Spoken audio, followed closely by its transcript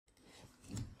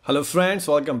Hello friends,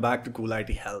 welcome back to Cool IT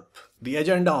Help. The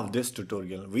agenda of this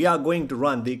tutorial, we are going to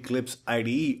run the Eclipse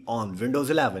IDE on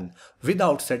Windows 11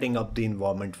 without setting up the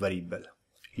environment variable.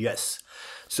 Yes,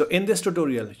 so in this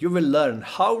tutorial, you will learn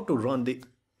how to run the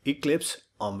Eclipse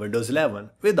on Windows 11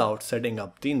 without setting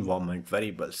up the environment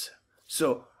variables.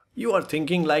 So you are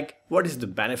thinking like, what is the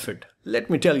benefit? Let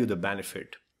me tell you the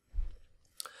benefit.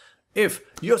 If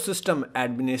your system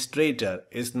administrator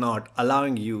is not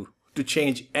allowing you to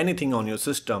change anything on your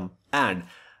system and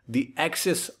the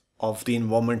access of the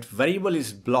environment variable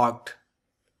is blocked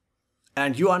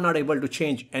and you are not able to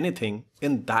change anything,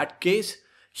 in that case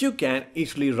you can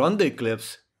easily run the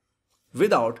Eclipse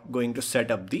without going to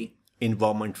set up the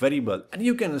environment variable and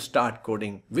you can start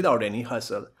coding without any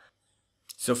hassle.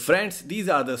 So friends, these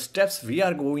are the steps we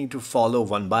are going to follow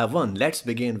one by one. Let's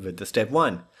begin with the step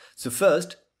 1. So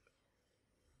first,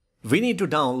 we need to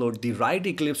download the right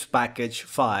Eclipse package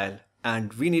file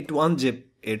and we need to unzip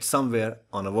it somewhere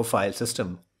on our file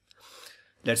system.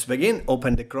 Let's begin.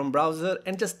 Open the Chrome browser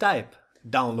and just type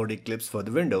download Eclipse for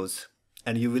the Windows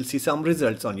and you will see some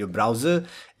results on your browser,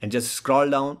 and just scroll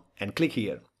down and click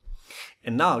here.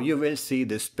 And now you will see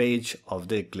this page of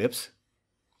the Eclipse.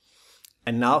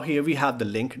 And now here we have the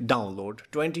link download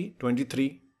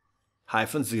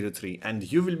 2023-03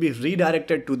 and you will be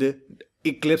redirected to the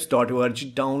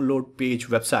eclipse.org download page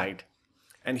website.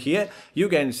 And here you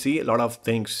can see a lot of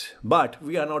things, but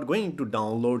we are not going to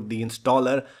download the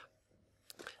installer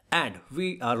and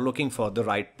we are looking for the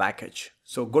right package.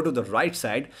 So go to the right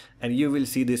side and you will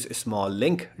see this small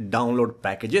link, download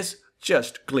packages.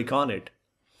 Just click on it.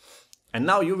 And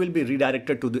now you will be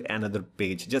redirected to the another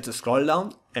page. Just scroll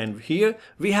down and here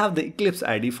we have the Eclipse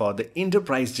IDE for the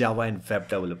enterprise Java and web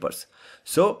developers.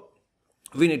 So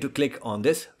we need to click on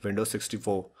this Windows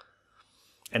 64.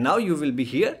 And now you will be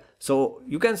here. So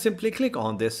you can simply click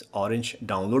on this orange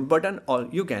download button or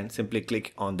you can simply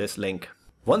click on this link.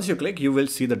 Once you click, you will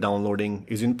see the downloading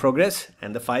is in progress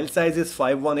and the file size is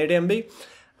 518 MB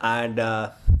and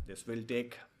this will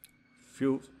take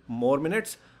few more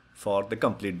minutes for the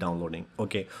complete downloading.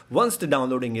 Okay, once the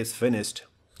downloading is finished,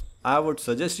 I would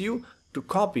suggest you to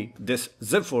copy this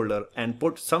zip folder and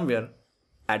put somewhere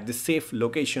at the safe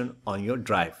location on your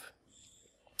drive.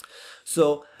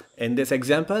 So in this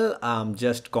example, I'm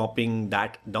just copying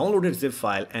that downloaded zip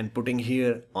file and putting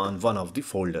here on one of the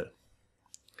folder.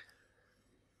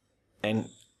 And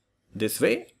this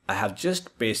way I have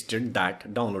just pasted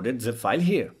that downloaded zip file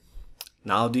here.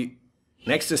 Now the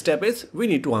next step is we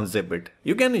need to unzip it.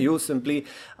 You can use simply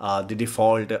the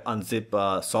default unzip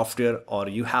software, or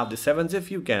you have the 7-zip,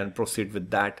 you can proceed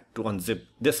with that to unzip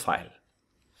this file.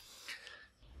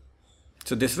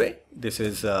 So this way, this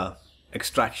is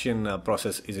extraction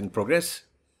process is in progress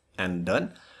and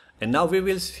done. And now we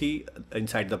will see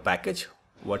inside the package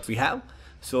what we have.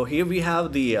 So here we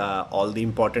have the all the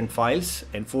important files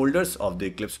and folders of the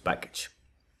Eclipse package.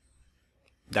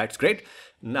 That's great.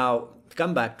 Now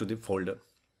come back to the folder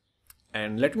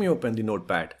and let me open the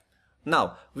notepad.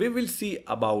 Now we will see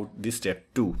about the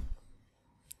step 2.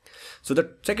 So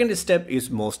the second step is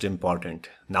most important.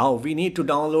 Now we need to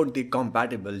download the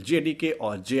compatible JDK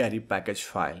or JRE package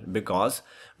file, because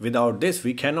without this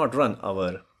we cannot run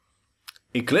our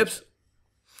Eclipse.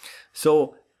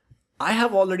 So I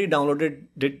have already downloaded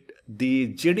the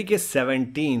JDK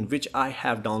 17, which I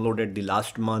have downloaded the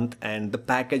last month, and the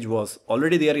package was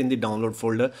already there in the download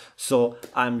folder. So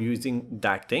I'm using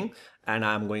that thing and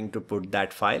I'm going to put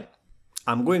that file.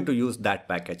 I'm going to use that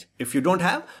package. If you don't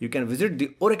have, you can visit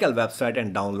the Oracle website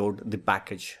and download the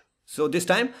package. So this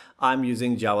time I'm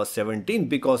using Java 17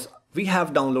 because we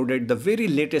have downloaded the very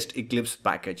latest Eclipse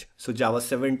package. So Java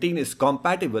 17 is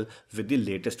compatible with the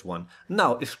latest one.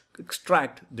 Now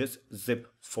extract this zip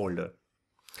folder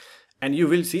and you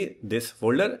will see this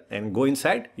folder, and go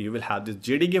inside. You will have this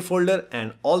JDK folder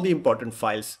and all the important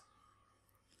files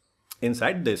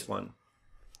inside this one.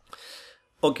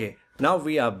 Okay, now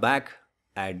we are back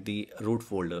at the root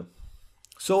folder.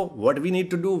 So what we need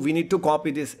to do, we need to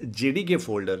copy this JDK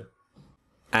folder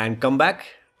and come back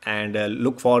and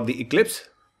look for the Eclipse,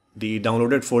 the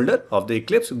downloaded folder of the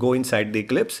Eclipse. Go inside the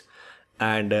Eclipse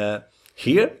and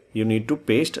here you need to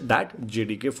paste that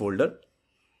JDK folder.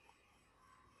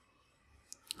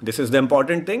 This is the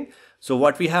important thing. So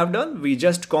what we have done, we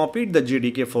just copied the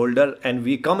JDK folder and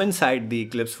we come inside the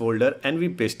Eclipse folder and we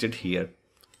paste it here.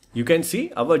 You can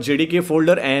see our JDK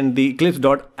folder and the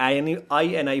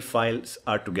eclipse.ini files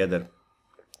are together.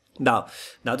 Now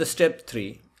the step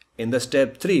 3. In the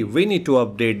step 3, we need to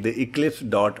update the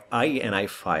eclipse.ini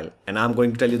file, and I'm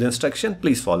going to tell you the instruction.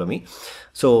 Please follow me.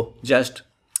 So just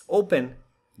open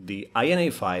the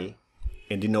ini file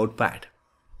in the notepad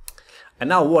And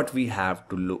now what we have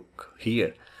to look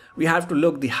here, we have to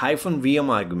look the -vm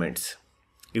arguments.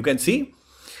 You can see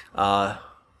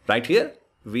right here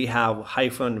we have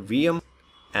 -vm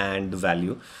and the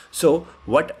value. So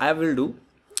what I will do,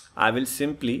 I will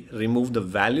simply remove the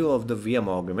value of the VM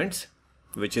arguments,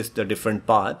 which is the different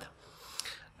path,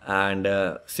 and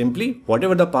simply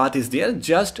whatever the path is there,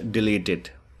 just delete it.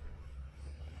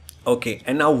 Okay,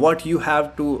 and now what you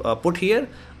have to put here,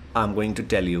 I'm going to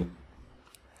tell you.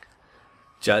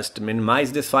 Just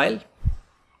minimize this file.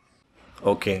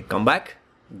 Okay, come back,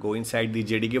 go inside the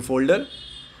JDK folder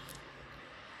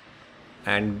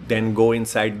and then go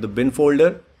inside the bin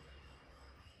folder.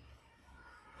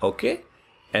 Okay,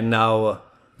 and now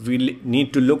we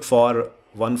need to look for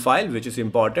one file which is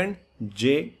important,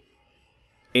 javaw.exe.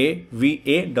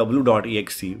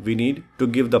 We need to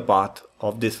give the path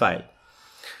of this file.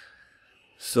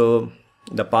 So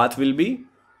the path will be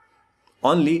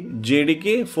only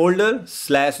JDK folder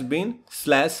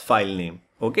 /bin/file name.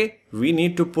 Okay, we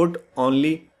need to put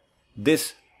only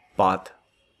this path.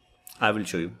 I will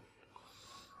show you.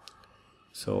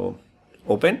 So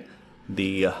open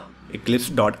the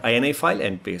eclipse.ini file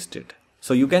and paste it.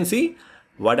 So you can see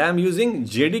what I am using,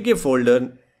 JDK folder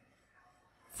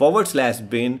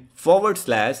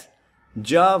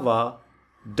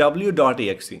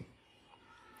 /bin/javaw.exe.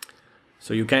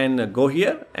 So you can go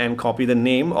here and copy the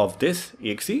name of this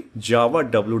exe,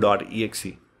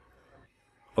 javaw.exe.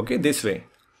 Okay, this way.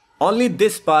 Only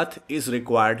this path is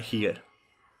required here.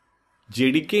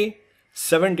 JDK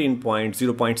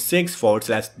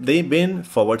 17.0.6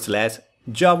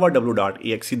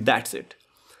 /bin/javaw.exe. That's it.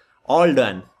 All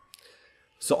done.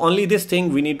 So only this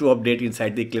thing we need to update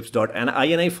inside the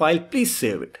eclipse.ini file. Please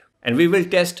save it. And we will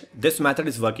test this method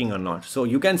is working or not. So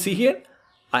you can see here,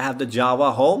 I have the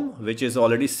Java home, which is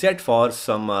already set for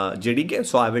some JDK.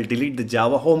 So I will delete the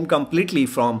Java home completely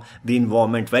from the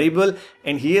environment variable.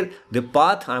 And here the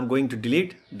path I'm going to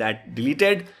delete, that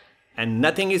deleted, and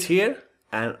nothing is here.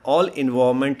 And all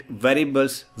environment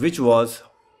variables which was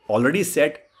already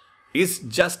set is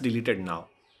just deleted now.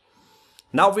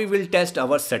 Now we will test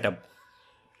our setup.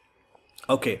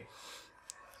 Okay.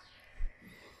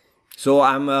 So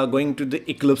I'm going to the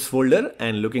Eclipse folder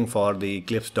and looking for the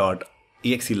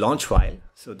eclipse.exe launch file.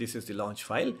 So this is the launch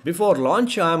file. Before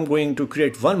launch, I'm going to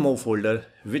create one more folder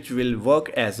which will work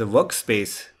as a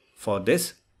workspace for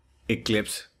this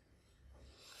Eclipse.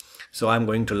 So I'm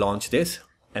going to launch this.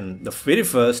 And the very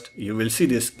first, you will see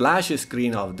the splash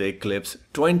screen of the Eclipse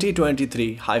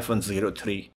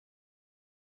 2023-03.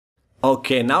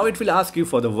 Okay, now it will ask you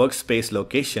for the workspace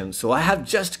location. So I have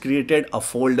just created a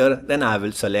folder, then I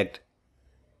will select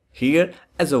here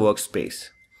as a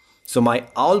workspace. So my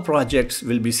all projects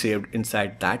will be saved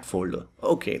inside that folder.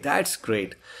 Okay, that's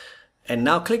great. And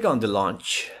now click on the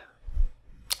launch.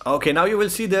 Okay, now you will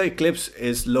see the Eclipse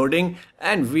is loading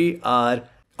and we are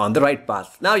on the right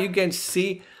path. Now you can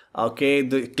see, okay,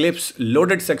 the Eclipse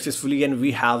loaded successfully and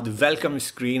we have the welcome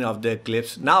screen of the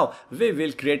Eclipse. Now we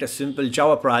will create a simple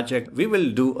Java project. We will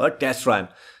do a test run.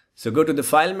 So go to the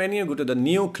file menu, go to the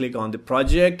new, click on the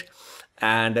project,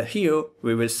 and here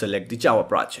we will select the Java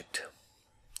project.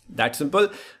 That's simple.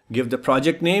 Give the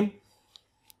project name,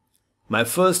 my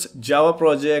first Java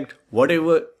project,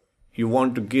 whatever you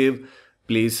want to give,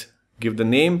 please give the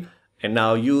name. And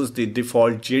now use the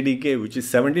default JDK, which is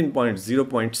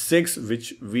 17.0.6,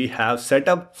 which we have set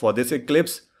up for this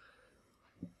Eclipse.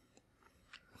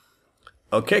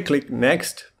 Okay, click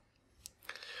next.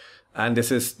 And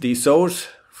this is the source.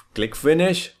 Click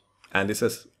finish. And this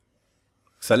is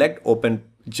select open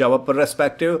Java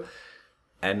perspective.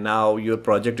 And now your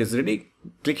project is ready.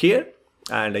 Click here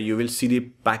and you will see the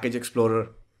package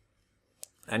explorer.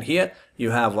 And here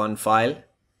you have one file.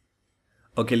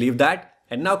 Okay, leave that.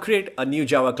 And now create a new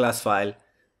Java class file.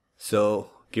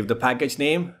 So give the package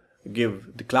name,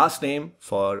 give the class name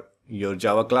for your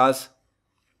Java class.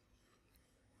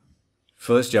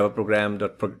 First Java program.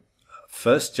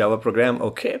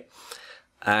 Okay.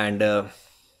 And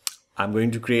I'm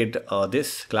going to create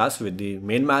this class with the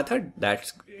main method.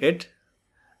 That's it.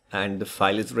 And the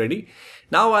file is ready.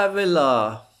 Now I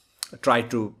will try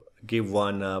to give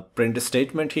one print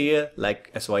statement here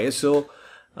like SYSO.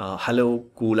 Hello,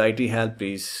 cool IT help,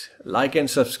 please like and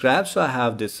subscribe. So I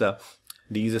have this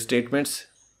these statements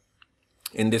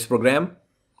in this program.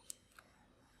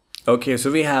 Okay, so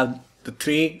we have the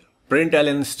 3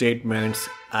 println statements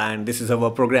and this is our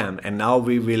program. And now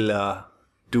we will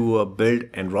do a build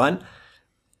and run.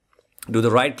 Do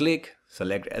the right click,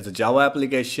 select as a Java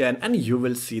application, and you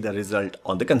will see the result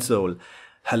on the console.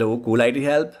 Hello, cool IT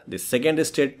help. The second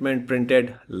statement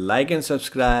printed, like and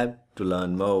subscribe to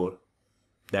learn more.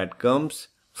 That comes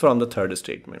from the third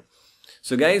statement.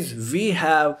 So guys, we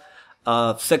have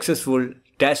a successful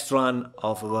test run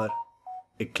of our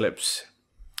Eclipse.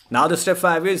 Now the step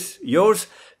 5 is yours.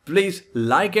 Please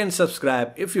like and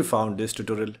subscribe if you found this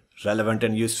tutorial relevant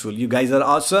and useful. You guys are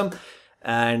awesome,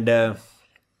 and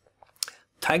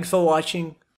thanks for watching.